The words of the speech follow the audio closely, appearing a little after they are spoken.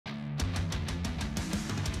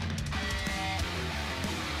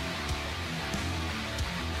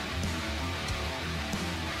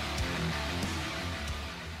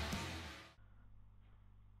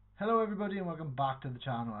Hello everybody and welcome back to the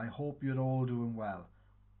channel. I hope you're all doing well.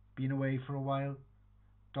 Been away for a while,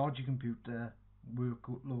 dodgy computer,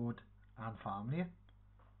 workload and family.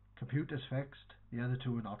 Computer's fixed, the other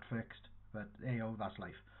two are not fixed, but hey, that's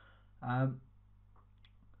life. I've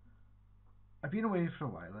been away for a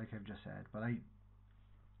while, like I've just said, but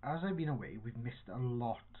as I've been away, we've missed a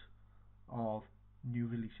lot of new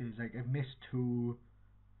releases. Like I've missed two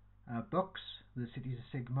books, the Cities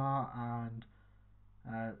of Sigmar and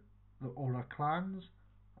the Ossiarch clans.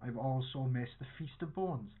 I've also missed the Feast of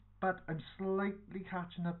Bones, but I'm slightly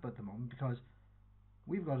catching up at the moment because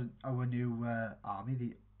we've got our new army,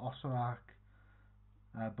 the Ossiarch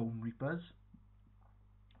Bonereapers,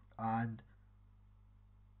 and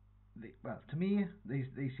to me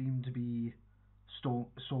they seem to be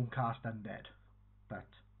Stormcast undead, but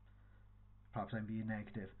perhaps I'm being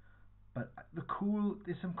negative. But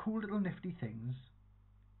there's some cool little nifty things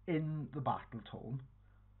in the battle tome,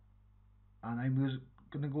 and I was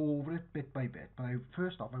going to go over it bit by bit, but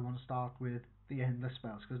first off I want to start with the endless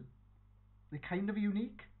spells because they're kind of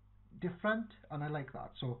unique, different, and I like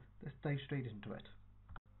that. So let's dive straight into it.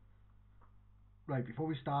 Right, before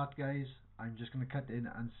we start guys, I'm just going to cut in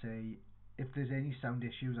and say if there's any sound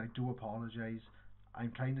issues I do apologise.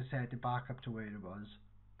 I'm trying to set it back up to where it was,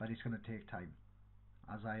 but it's going to take time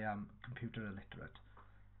as I am computer illiterate.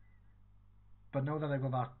 But now that I've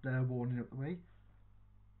got that warning out the way,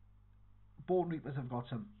 Bonereapers have got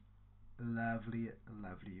some lovely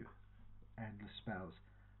endless spells.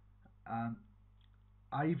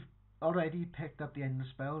 I've already picked up the endless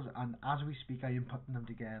spells, and as we speak I am putting them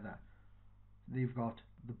together. They've got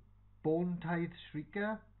the Bone-Tithe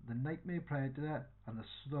Shrieker, the Nightmare Predator, and the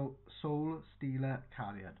Soul Stealer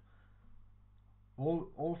Carrion.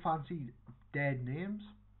 All fancy dead names,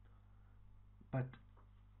 but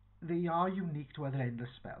they are unique to other endless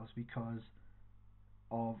spells because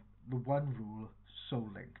of the one rule, soul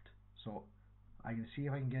linked. So I can see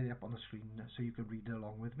if I can get it up on the screen so you can read it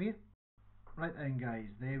along with me. Right then guys,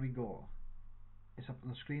 there we go. It's up on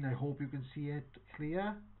the screen. I hope you can see it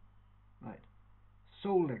clear. Right.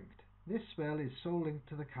 Soul linked. This spell is soul linked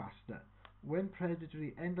to the caster. When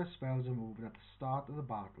predatory endless spells are moved at the start of the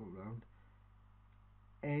battle round,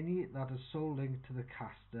 any that are soul linked to the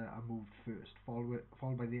caster are moved first,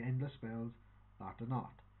 followed by the endless spells that are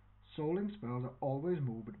not. Soul linked spells are always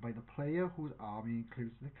moved by the player whose army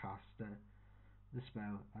includes the caster, the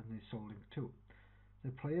spell, and is soul linked too.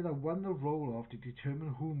 The player that won the roll-off to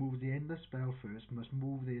determine who moves the endless spell first must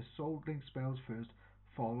move their soul linked spells first,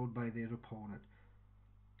 followed by their opponent.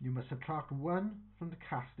 You must subtract 1 from the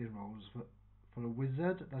casting rolls for a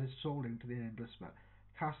wizard that is soul linked to the endless spell.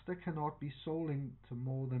 Caster cannot be soul linked to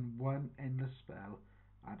more than one endless spell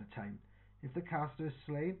at a time. If the caster is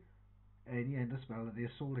slain, any endless spell that they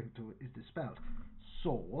are soul linked to is dispelled.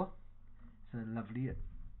 So it's a lovely,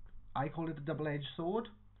 I call it a double-edged sword,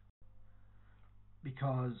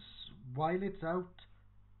 because while it's out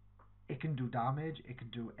it can do damage, it can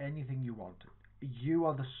do anything you want. You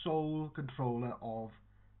are the sole controller of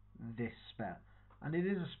this spell, and it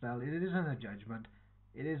is a spell. It isn't a judgment,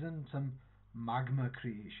 it isn't some magma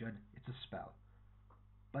creation, it's a spell,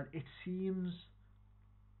 but it seems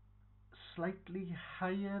slightly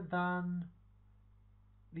higher than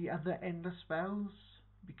the other endless spells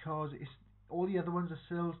because all the other ones are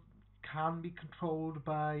still can be controlled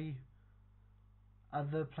by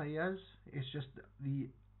other players. It's just the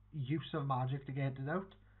use of magic to get it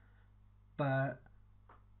out. But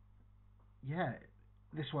yeah,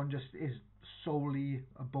 this one just is solely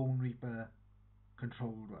a Bonereaper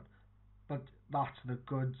controlled one. But that's the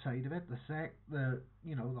good side of it. The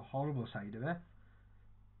horrible side of it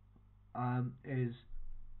is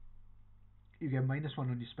you get -1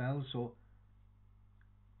 on your spells. So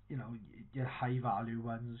your high value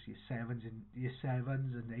ones, your sevens and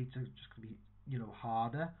 8s are just gonna be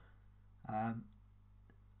harder. As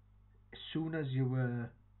soon as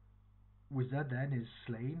your wizard then is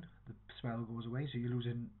slain, the spell goes away, so you're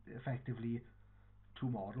losing effectively 2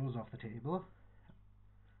 models off the table.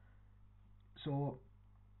 So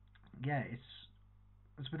yeah, it's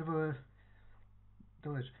a bit of a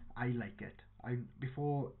I like it.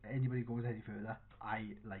 Before anybody goes any further,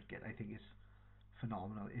 I like it. I think it's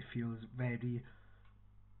phenomenal. It feels very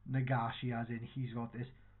Nagashi, as in he's got this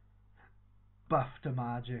buff to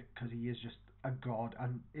magic because he is just a god,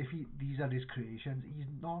 and if these are his creations, he's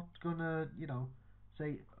not gonna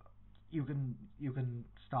say you can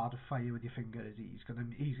start a fire with your fingers. He's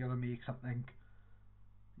gonna make something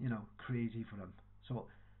crazy for him. So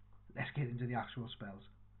let's get into the actual spells.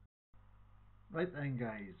 Right then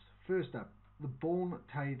guys, first up, the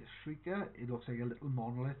Bone-Tithe Shrieker. It looks like a little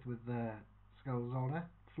monolith with the skulls on it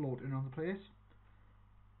floating around the place.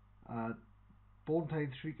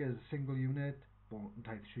 Bone-Tithe Shrieker is a single unit.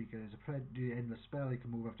 Bone-Tithe Shrieker is a predatory endless spell. It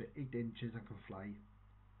can move up to 8 inches and can fly.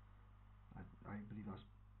 I believe that's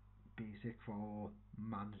basic for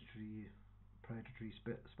mandatory predatory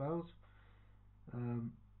spells.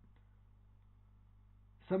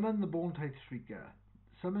 Summon the Bone-Tithe Shrieker.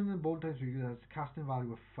 Summon the Bone-Tithe Shrieker has a casting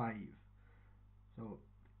value of 5. So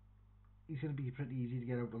he's going to be pretty easy to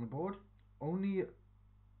get out on the board. Only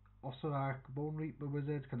Ossiarch Bonereaper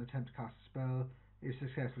wizards can attempt to cast a spell. If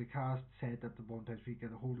successfully cast, set up the Bone-Tithe Shrieker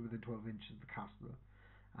and hold it within 12 inches of the caster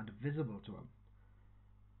and visible to him.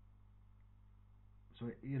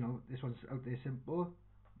 So, you know, this one's out there simple.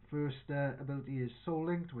 First ability is Soul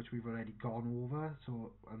Linked, which we've already gone over,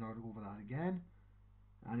 so I'll not go over that again.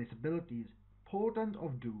 And its ability is Portent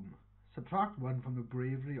of Doom. Subtract 1 from the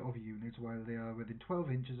bravery of units while they are within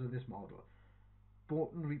 12 inches of this model.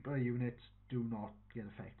 Bonereaper units do not get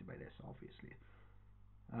affected by this, obviously.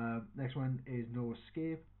 Next one is No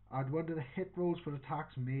Escape. Add 1 to the hit rolls for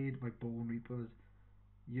attacks made by Bonereaper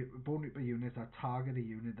units that target a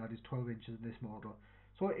unit that is 12 inches of this model.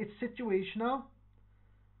 So it's situational.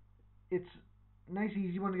 It's a nice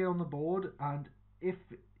easy one to get on the board, and if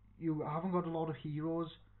you haven't got a lot of heroes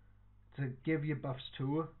to give your buffs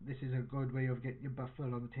to, this is a good way of getting your buff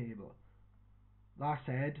on the table. That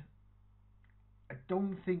said, I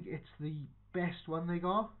don't think it's the best one they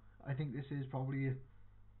got. I think this is probably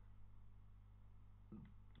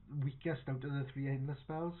the weakest out of the 3 endless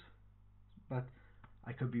spells, but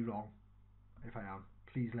I could be wrong. If I am,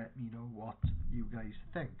 please let me know what you guys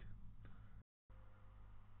think.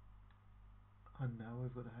 And now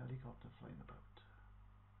I've got a helicopter flying about.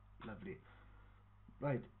 Lovely.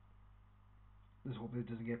 Right. Let's hope it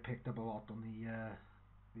doesn't get picked up a lot on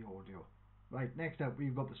the audio. Right, next up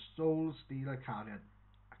we've got the Soul Stealer Carrion.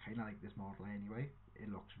 I kind of like this model anyway. It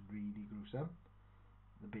looks really gruesome.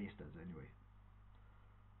 The base does anyway.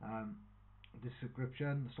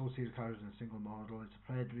 Description: the Soul Stealer Carrion is a single model.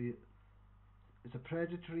 It's a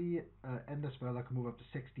predatory endless spell that can move up to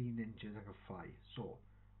 16 inches and can fly. So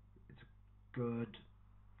it's a good,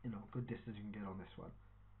 good distance you can get on this one,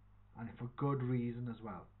 and for good reason as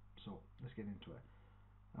well. So let's get into it.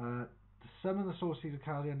 To summon the Soul Stealer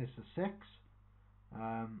Carrion is a 6,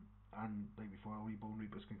 and like before, only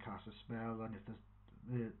Bonereapers can cast a spell, and if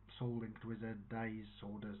the Soul Linked wizard dies,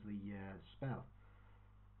 so does the spell.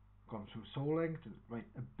 Gone through Soul Linked. Right,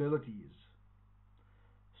 abilities.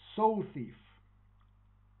 Soul Thief.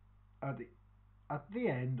 At the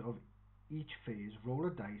end of each phase, roll a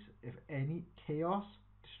dice if any chaos,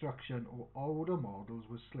 destruction, or order models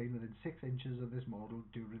were slain within 6 inches of this model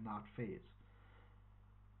during that phase.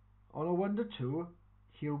 On a 1 to 2,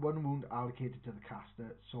 heal 1 wound allocated to the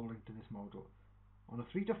caster, Soul Linked to this model. On a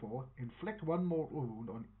 3 to 4, inflict 1 mortal wound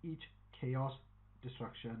on each chaos,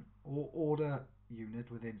 destruction, or order unit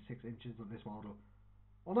within 6 inches of this model.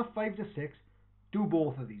 On a 5 to 6, do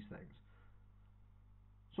both of these things.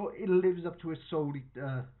 So it lives up to its Soul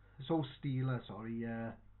Stealer,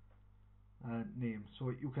 name.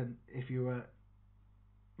 So you can, if you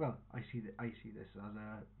I see this as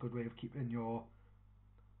a good way of keeping your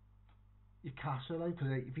caster alive,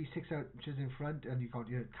 because if he's 6 inches in front and you got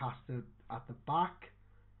your caster at the back,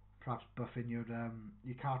 perhaps buffing your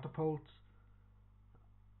catapults,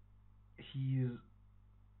 he's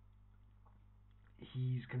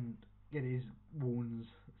can get his wounds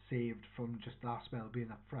saved from just that spell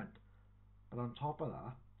being up front. But on top of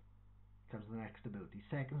that comes the next ability,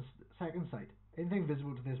 second sight. Anything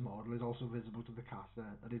visible to this model is also visible to the caster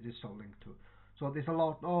that it is Soul Linked to. So there's a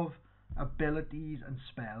lot of abilities and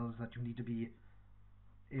spells that you need to be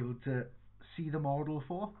able to see the model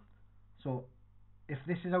for. So if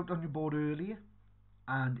this is out on your board early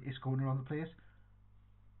and it's going around the place,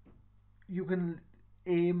 you can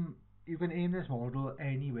aim this model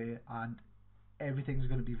anyway and everything's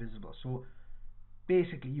going to be visible. So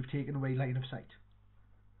basically you've taken away line of sight.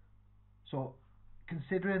 So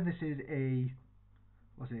considering this is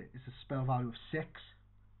it's a spell value of 6,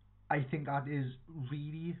 I think that is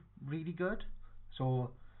really, really good.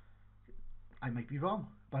 So I might be wrong,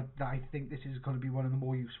 but I think this is going to be one of the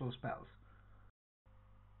more useful spells.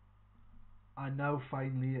 And now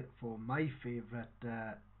finally, for my favourite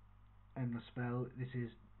endless spell, this is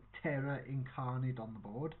Terror Incarnate on the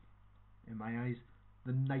board. In my eyes,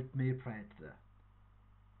 the Nightmare Predator,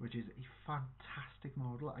 which is a fantastic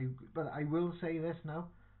model. But I will say this now,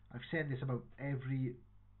 I've said this about every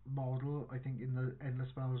model I think in the Endless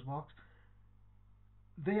Spells box.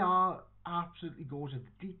 They are absolutely gorgeous.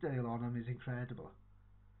 The detail on them is incredible.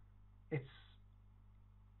 It's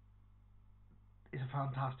a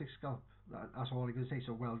fantastic sculpt. That's all I can say.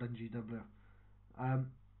 So well done, GW.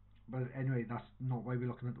 But anyway, that's not why we're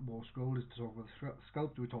looking at the War Scroll. Is to talk about the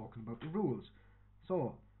sculpt. We're talking about the rules.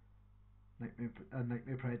 So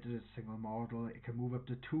Nightmare Predator is a single model. It can move up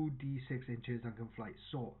to 2d6 inches and can fly.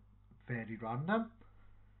 So very random,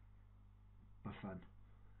 but fun.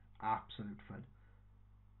 Absolute fun.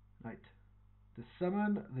 Right. To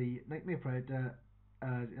summon the Nightmare Predator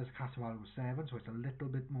is a cast value of 7, so it's a little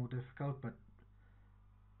bit more difficult, but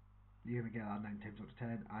you're going to get that 9 times out of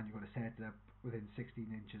 10, and you've got to set it up within 16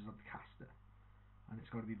 inches of the caster, and it's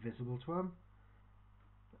got to be visible to him.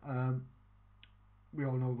 We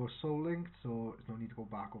all know about Soul Link, so there's no need to go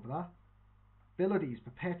back over that. Abilities: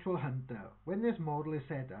 Perpetual Hunter. When this model is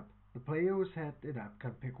set up, the player who set it up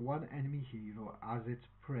can pick one enemy hero as its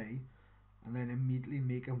prey and then immediately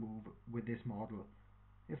make a move with this model.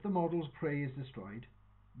 If the model's prey is destroyed,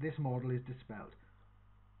 this model is dispelled.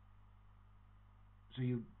 So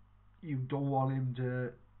you don't want him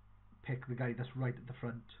to pick the guy that's right at the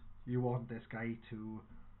front. You want this guy to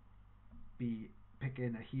be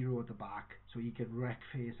picking a hero at the back so he can wreck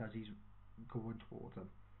face as he's going towards him.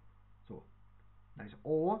 So nice.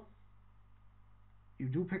 Or you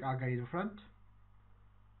do pick our guy in front,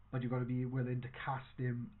 but you've got to be willing to cast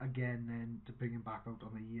him again then to bring him back out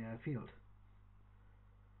on the field.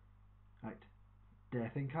 Right.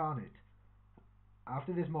 Death Incarnate.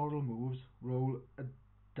 After this model moves, roll a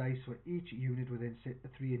dice for each unit within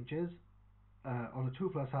 3 inches. On a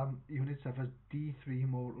 2+, unit suffers D3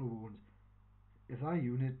 mortal wounds. If that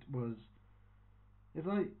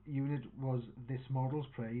unit was this model's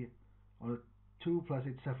prey, on a 2+,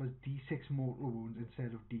 it suffers D6 mortal wounds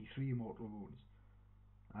instead of D3 mortal wounds.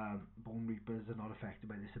 Bonereapers are not affected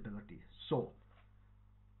by this ability. So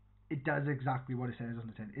it does exactly what it says on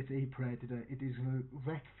the tin. It's a predator. It is going to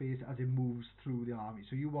wreck face as it moves through the army.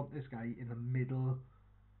 So you want this guy in the middle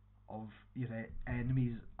of your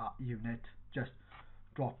enemy's unit, just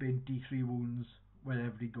dropping D3 wounds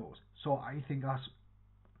wherever he goes. So I think that's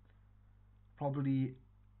probably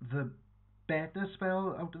the better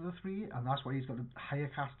spell out of the 3, and that's why he's got a higher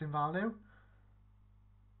casting value.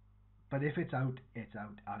 But if it's out, it's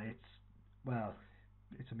out, and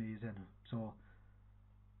it's amazing. So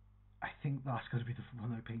I think that's going to be the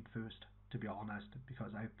one I pick first, to be honest,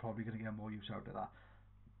 because I'm probably going to get more use out of that.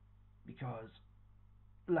 Because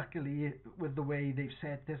luckily, with the way they've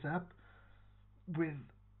set this up, with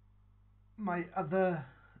my other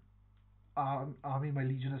army, my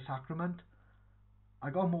Legion of Sacrament, I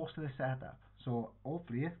got most of the setup. So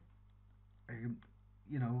hopefully, I can,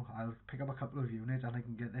 I'll pick up a couple of units and I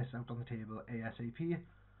can get this out on the table ASAP.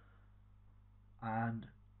 And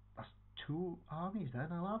that's 2 armies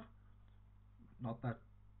then I'll have. Not that,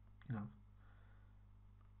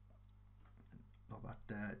 not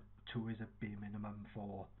that 2 is a bare minimum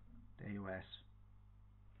for the AOS,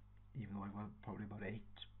 even though I've got probably about 8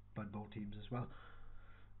 Blood Bowl teams as well.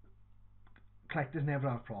 Collectors never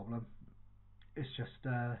have a problem. It's just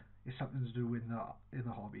it's something to do in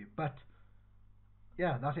the hobby. But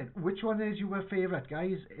yeah, that's it. Which one is your favourite,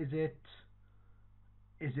 guys? Is it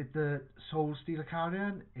the Soul Stealer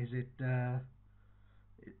Carrion? Is it the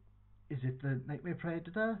Nightmare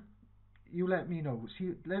Predator? You let me know.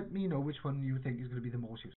 Let me know which one you think is going to be the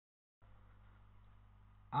most useful.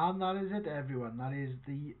 And that is it, everyone. That is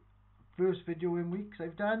the first video in weeks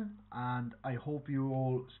I've done, and I hope you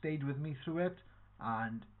all stayed with me through it,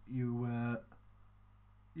 and you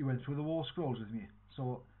went through the War Scrolls with me.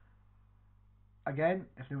 So again,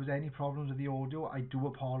 if there was any problems with the audio, I do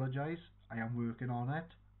apologise. I am working on it,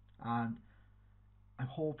 and I'm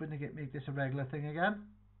hoping to make this a regular thing again,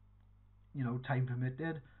 time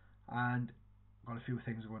permitted, and got a few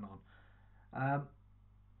things going on.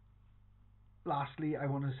 Lastly, I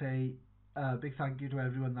want to say a big thank you to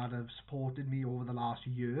everyone that have supported me over the last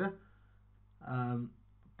year,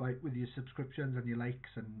 with your subscriptions and your likes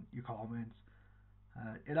and your comments.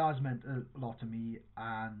 It has meant a lot to me,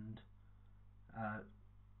 and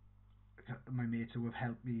my mates who have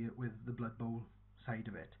helped me with the Blood Bowl side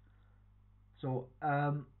of it. So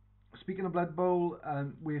speaking of Blood Bowl,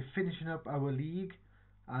 we're finishing up our league,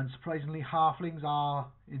 and surprisingly Halflings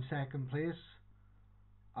are in second place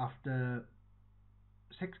after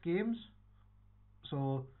 6 games.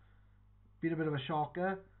 So been a bit of a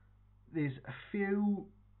shocker. There's a few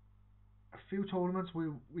tournaments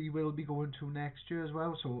we will be going to next year as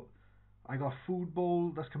well. So I got Food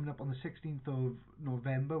Bowl that's coming up on the 16th of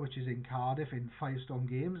November, which is in Cardiff in Firestorm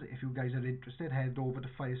Games. If you guys are interested, head over to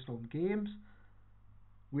Firestorm Games.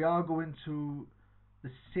 We are going to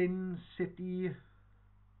the Sin City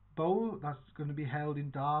Bowl that's going to be held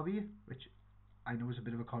in Derby, which I know it's a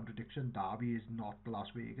bit of a contradiction. Derby is not Las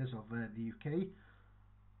Vegas of the UK,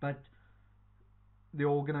 but the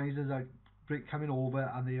organisers are coming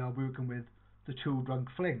over and they are working with the Two Drunk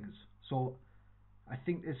Flings. So I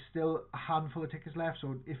think there's still a handful of tickets left.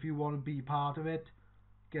 So if you want to be part of it,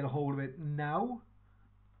 get a hold of it now,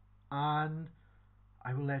 and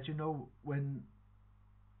I will let you know when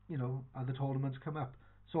other tournaments come up.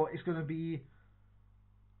 So it's going to be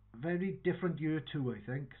a very different year too,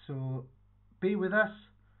 I think. So be with us,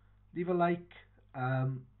 leave a like,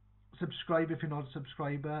 subscribe if you're not a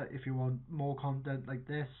subscriber, if you want more content like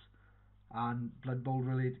this and Blood Bowl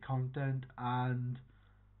related content, and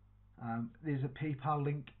there's a PayPal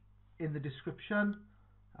link in the description,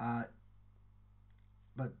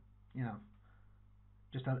 but you know,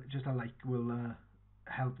 just a like will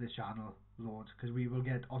help this channel loads, because we will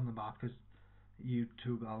get on the map, because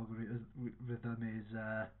YouTube algorithm is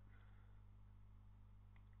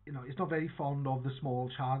it's not very fond of the small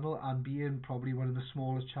channel, and being probably one of the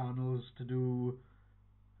smallest channels to do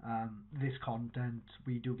this content,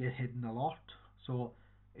 we do get hidden a lot. So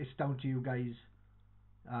it's down to you guys.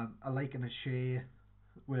 A like and a share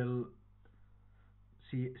will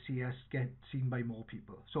see us get seen by more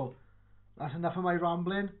people. So that's enough of my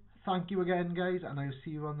rambling. Thank you again, guys, and I'll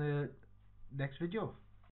see you on the next video.